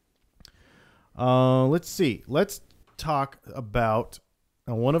 Let's see. Let's talk about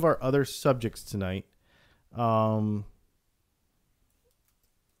one of our other subjects tonight.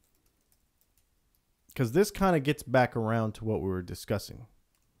 Because this kind of gets back around to what we were discussing.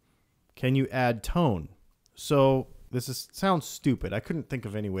 Can you add tone? So sounds stupid. I couldn't think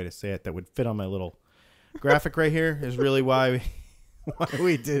of any way to say it that would fit on my little graphic right here. Is really why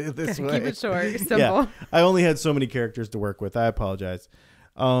we did it this way. Keep it short, simple. Yeah, I only had so many characters to work with. I apologize.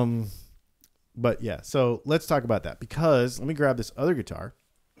 But yeah, so let's talk about that, because let me grab this other guitar.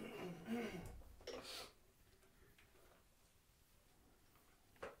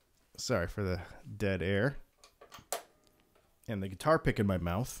 Sorry for the dead air and the guitar pick in my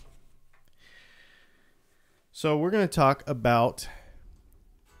mouth. So we're going to talk about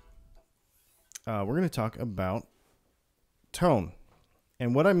tone.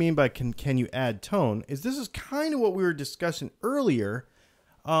 And what I mean by can you add tone is this is kind of what we were discussing earlier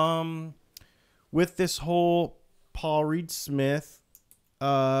with this whole Paul Reed Smith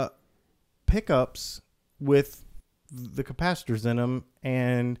pickups with the capacitors in them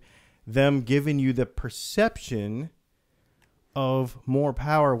and them giving you the perception of more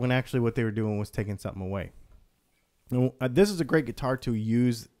power when actually what they were doing was taking something away. Now, this is a great guitar to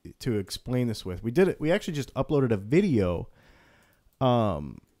use to explain this with. We actually just uploaded a video.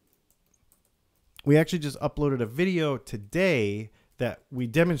 We actually just uploaded a video today that we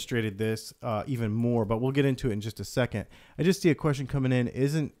demonstrated this even more, but we'll get into it in just a second. I just see a question coming in.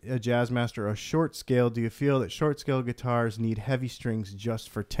 Isn't a Jazzmaster a short scale? Do you feel that short scale guitars need heavy strings just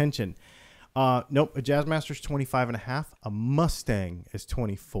for tension? Nope. A Jazzmaster's 25.5. A Mustang is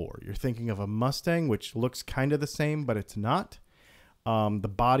 24. You're thinking of a Mustang, which looks kind of the same, but it's not.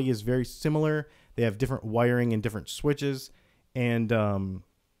 The body is very similar. They have different wiring and different switches, and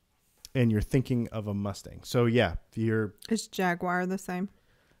you're thinking of a Mustang. So yeah, is Jaguar the same?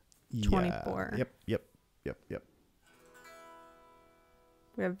 24. Yep.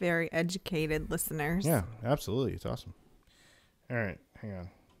 We have very educated listeners. Yeah, absolutely. It's awesome. All right, hang on.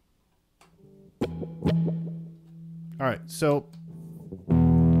 All right, so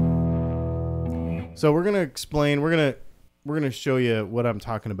we're gonna explain. We're gonna show you what I'm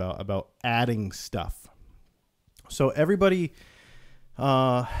talking about adding stuff. So everybody,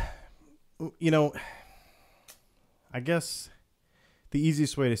 I guess the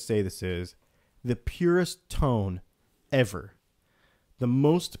easiest way to say this is the purest tone ever, the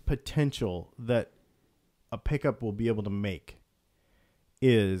most potential that a pickup will be able to make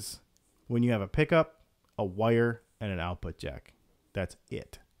is when you have a pickup, a wire, and an output jack. That's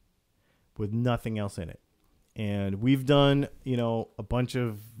it, with nothing else in it. And we've done, a bunch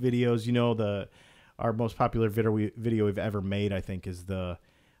of videos. Our most popular video we've ever made, I think, is the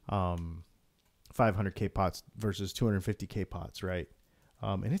 500K pots versus 250K pots, right?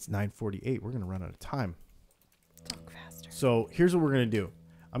 And it's 9:48. We're going to run out of time. Talk faster. So here's what we're going to do.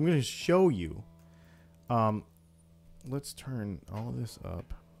 I'm going to show you. Let's turn all of this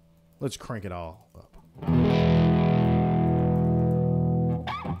up. Let's crank it all up.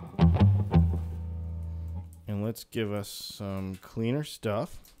 And let's give us some cleaner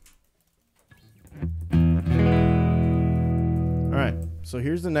stuff. All right, so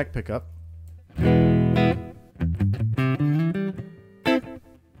here's the neck pickup.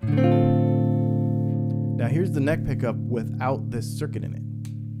 Now here's the neck pickup without this circuit in it.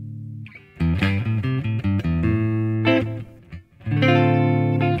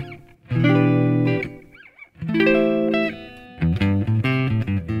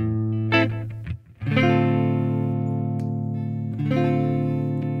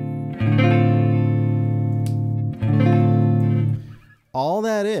 All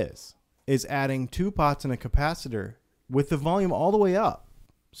that is adding 2 pots and a capacitor with the volume all the way up.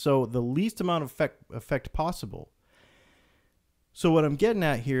 So the least amount of effect possible. So what I'm getting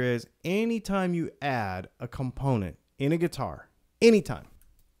at here is anytime you add a component in a guitar, anytime,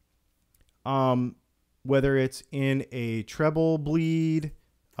 whether it's in a treble bleed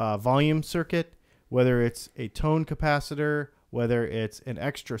volume circuit, whether it's a tone capacitor, whether it's an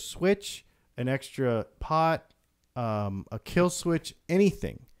extra switch, an extra pot, a kill switch,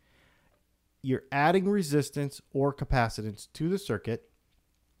 anything, you're adding resistance or capacitance to the circuit,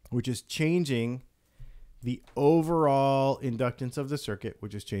 which is changing the overall inductance of the circuit,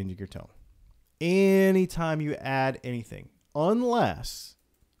 which is changing your tone. Anytime you add anything, unless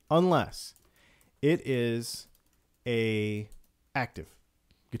it is a active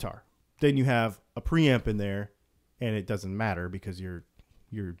guitar, then you have a preamp in there and it doesn't matter because you're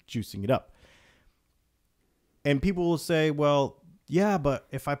juicing it up. And people will say, well, yeah, but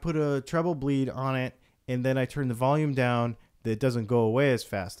if I put a treble bleed on it and then I turn the volume down, that doesn't go away as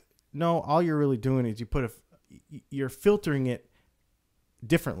fast. No, all you're really doing is you're filtering it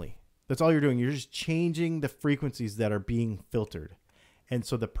differently. That's all you're doing. You're just changing the frequencies that are being filtered. And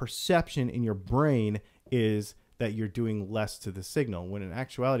so the perception in your brain is that you're doing less to the signal, when in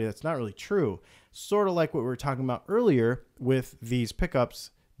actuality, that's not really true. Sort of like what we were talking about earlier with these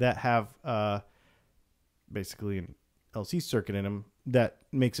pickups that have basically an LC circuit in them that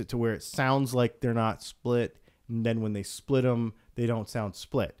makes it to where it sounds like they're not split, and then when they split them, they don't sound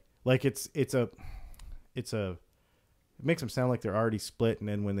split. Like it makes them sound like they're already split, and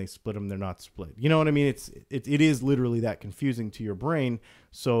then when they split them, they're not split. You know what I mean? It is literally that confusing to your brain,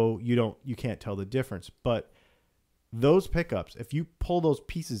 so you can't tell the difference. But those pickups, if you pull those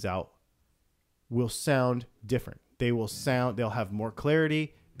pieces out, will sound different. They'll have more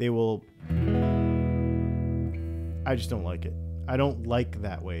clarity. I just don't like it. I don't like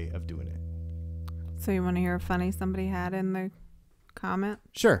that way of doing it. So you want to hear a funny somebody had in the comment?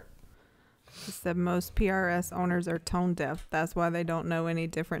 Sure. He said most PRS owners are tone deaf. That's why they don't know any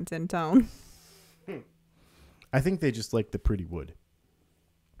difference in tone. I think they just like the pretty wood.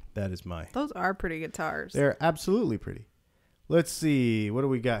 That is my... Those are pretty guitars. They're absolutely pretty. Let's see. What do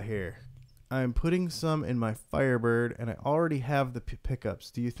we got here? I'm putting some in my Firebird, and I already have the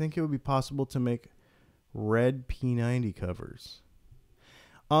pickups. Do you think it would be possible to make red P90 covers?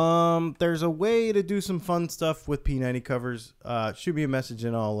 There's a way to do some fun stuff with P90 covers. Shoot me a message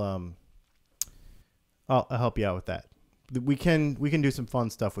and I'll help you out with that. We can do some fun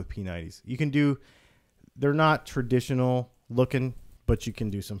stuff with P90s. They're not traditional looking, but you can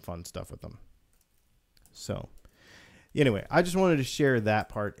do some fun stuff with them. So anyway, I just wanted to share that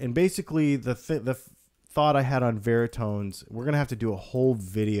part. And basically the thought I had on Varitones, we're going to have to do a whole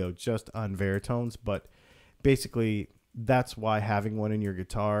video just on Varitones, but basically that's why having one in your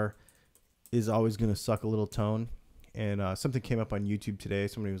guitar is always going to suck a little tone. And something came up on YouTube today.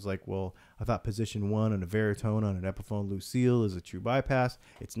 Somebody was like, well, I thought position 1 on a Varitone on an Epiphone Lucille is a true bypass.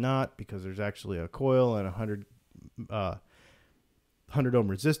 It's not, because there's actually a coil and a 100 ohm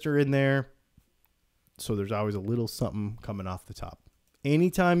resistor in there. So there's always a little something coming off the top.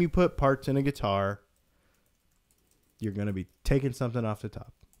 Anytime you put parts in a guitar, you're going to be taking something off the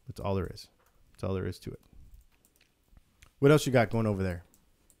top. That's all there is. That's all there is to it. What else you got going over there?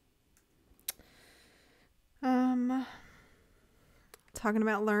 Talking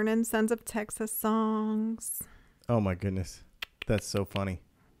about learning Sons of Texas songs. Oh my goodness. That's so funny.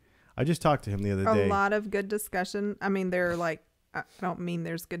 I just talked to him the other day. A lot of good discussion. I mean, they're like, I don't mean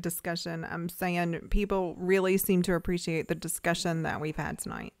there's good discussion. I'm saying people really seem to appreciate the discussion that we've had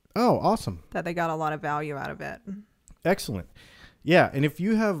tonight. Oh, awesome. That they got a lot of value out of it. Excellent. Yeah, and if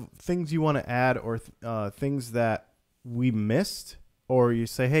you have things you want to add or things that we missed, or you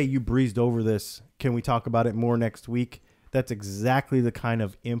say, hey, you breezed over this, can we talk about it more next week? That's exactly the kind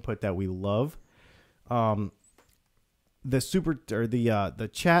of input that we love. The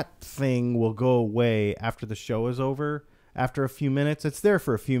chat thing will go away after the show is over. After a few minutes, it's there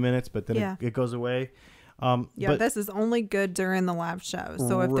for a few minutes, but then it goes away. But this is only good during the live show.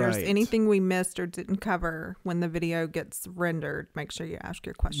 So if there's anything we missed or didn't cover when the video gets rendered, make sure you ask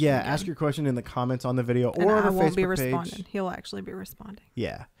your question. Yeah, again. Ask your question in the comments on the video and or on our won't Facebook be page. Responding. He'll actually be responding.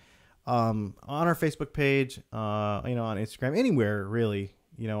 Yeah. On our Facebook page, on Instagram, anywhere really,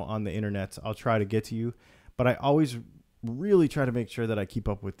 on the internet, I'll try to get to you. But I always really try to make sure that I keep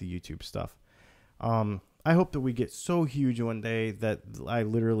up with the YouTube stuff. I hope that we get so huge one day that I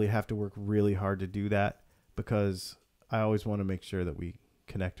literally have to work really hard to do that, because I always want to make sure that we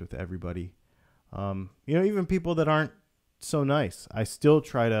connect with everybody. Even people that aren't so nice, I still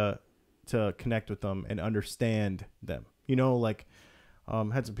try to connect with them and understand them.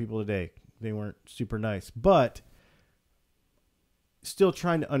 Had some people today, they weren't super nice, but still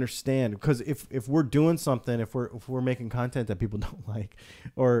trying to understand, because if we're doing something, if we're making content that people don't like,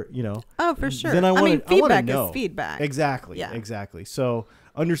 or oh, for sure, then feedback is feedback. Exactly. So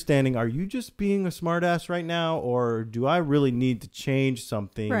understanding, are you just being a smartass right now, or do I really need to change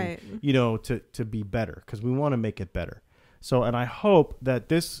something, right, to be better, because we want to make it better. So, and I hope that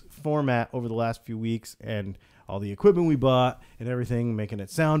this format over the last few weeks, and all the equipment we bought and everything, making it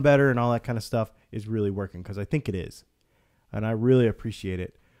sound better and all that kind of stuff is really working, because I think it is. And I really appreciate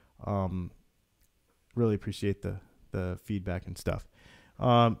it. Really appreciate the feedback and stuff.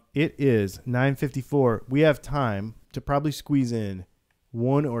 It is 9:54. We have time to probably squeeze in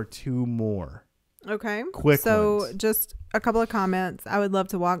one or two more. Okay. Quick So ones. just a couple of comments. I would love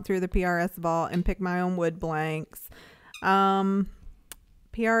to walk through the PRS vault and pick my own wood blanks.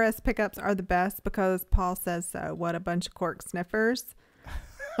 PRS pickups are the best because Paul says so. What a bunch of cork sniffers.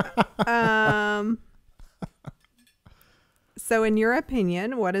 So in your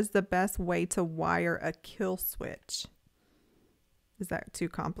opinion, what is the best way to wire a kill switch? Is that too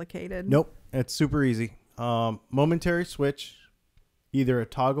complicated? Nope. It's super easy. Momentary switch, either a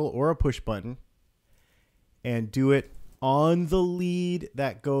toggle or a push button, and do it on the lead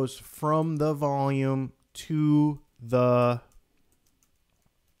that goes from the volume to the...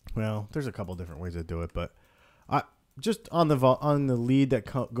 Well, there's a couple different ways to do it, but just on the lead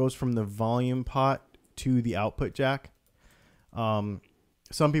that goes from the volume pot to the output jack.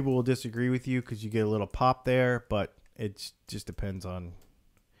 Some people will disagree with you because you get a little pop there, but it just depends on...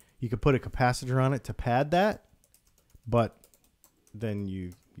 You could put a capacitor on it to pad that, but then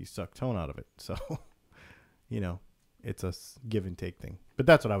you suck tone out of it. So, it's a give and take thing. But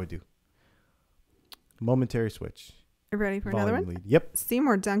that's what I would do. Momentary switch. You ready for another one? Lead. Yep.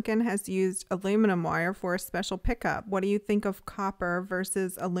 Seymour Duncan has used aluminum wire for a special pickup. What do you think of copper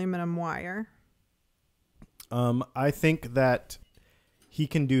versus aluminum wire? I think that he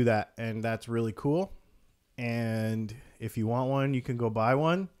can do that, and that's really cool. And if you want one, you can go buy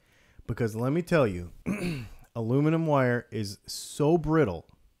one, because let me tell you, aluminum wire is so brittle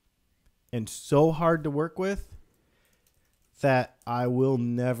and so hard to work with that I will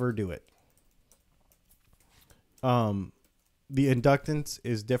never do it. The inductance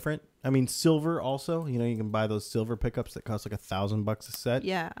is different. I mean, silver also, you can buy those silver pickups that cost like $1,000 a set.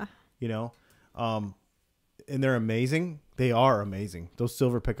 Yeah. And they're amazing. They are amazing. Those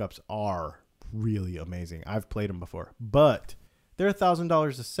silver pickups are really amazing. I've played them before, but they're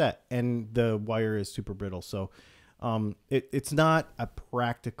 $1,000 a set, and the wire is super brittle. So, it's not a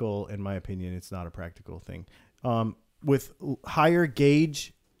practical, in my opinion, it's not a practical thing. With higher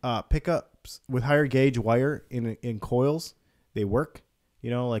gauge pickups, with higher gauge wire in coils, they work.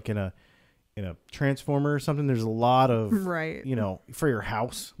 Like in a transformer or something. There's a lot of right. For your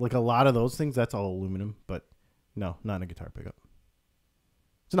house, like a lot of those things. That's all aluminum, but no, not in a guitar pickup.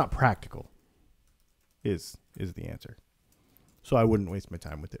 It's not practical. Is the answer. So I wouldn't waste my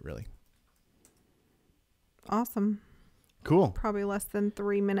time with it, really. Awesome. Cool. Probably less than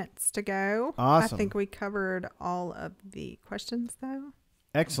 3 minutes to go. Awesome. I think we covered all of the questions, though.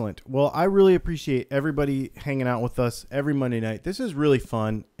 Excellent. Well, I really appreciate everybody hanging out with us every Monday night. This is really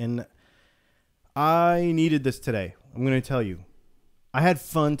fun, and I needed this today. I'm going to tell you. I had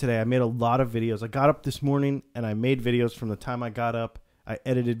fun today. I made a lot of videos. I got up this morning, and I made videos from the time I got up. I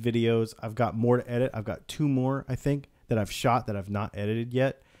edited videos. I've got more to edit. I've got 2 more, I think, that I've shot that I've not edited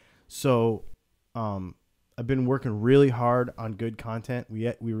yet. So I've been working really hard on good content.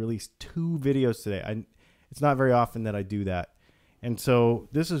 We released 2 videos today. It's not very often that I do that. And so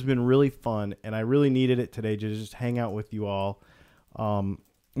this has been really fun, and I really needed it today to just hang out with you all.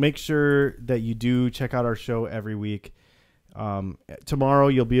 Make sure that you do check out our show every week. Tomorrow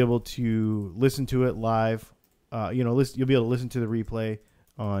you'll be able to listen to it live. You'll be able to listen to the replay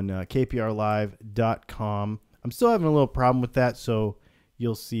on kprlive.com. I'm still having a little problem with that, so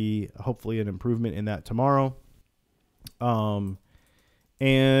you'll see hopefully an improvement in that tomorrow. And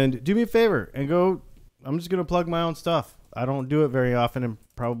do me a favor and go. I'm just going to plug my own stuff. I don't do it very often, and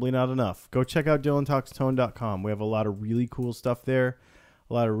probably not enough. Go check out DylanTalksTone.com. We have a lot of really cool stuff there.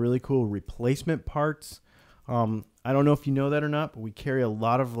 A lot of really cool replacement parts. I don't know if you know that or not, but we carry a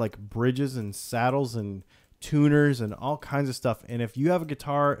lot of like bridges and saddles and tuners and all kinds of stuff. And if you have a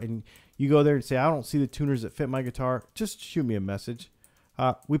guitar and you go there and say, I don't see the tuners that fit my guitar, just shoot me a message.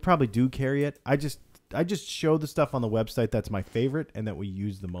 We probably do carry it. I just show the stuff on the website that's my favorite and that we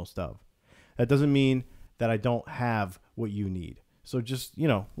use the most of. That doesn't mean that I don't have what you need. So just,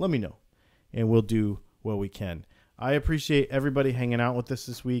 let me know, and we'll do what we can. I appreciate everybody hanging out with us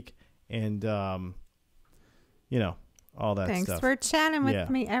this week, and, all that Thanks stuff. for chatting with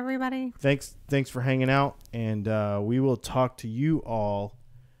me, everybody. Thanks for hanging out, and we will talk to you all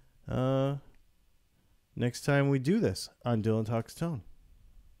next time we do this on Dylan Talks Tone.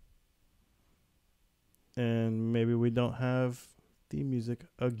 And maybe we don't have theme music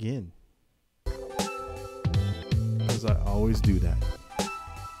again, because I always do that.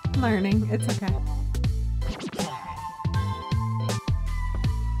 Learning. It's okay.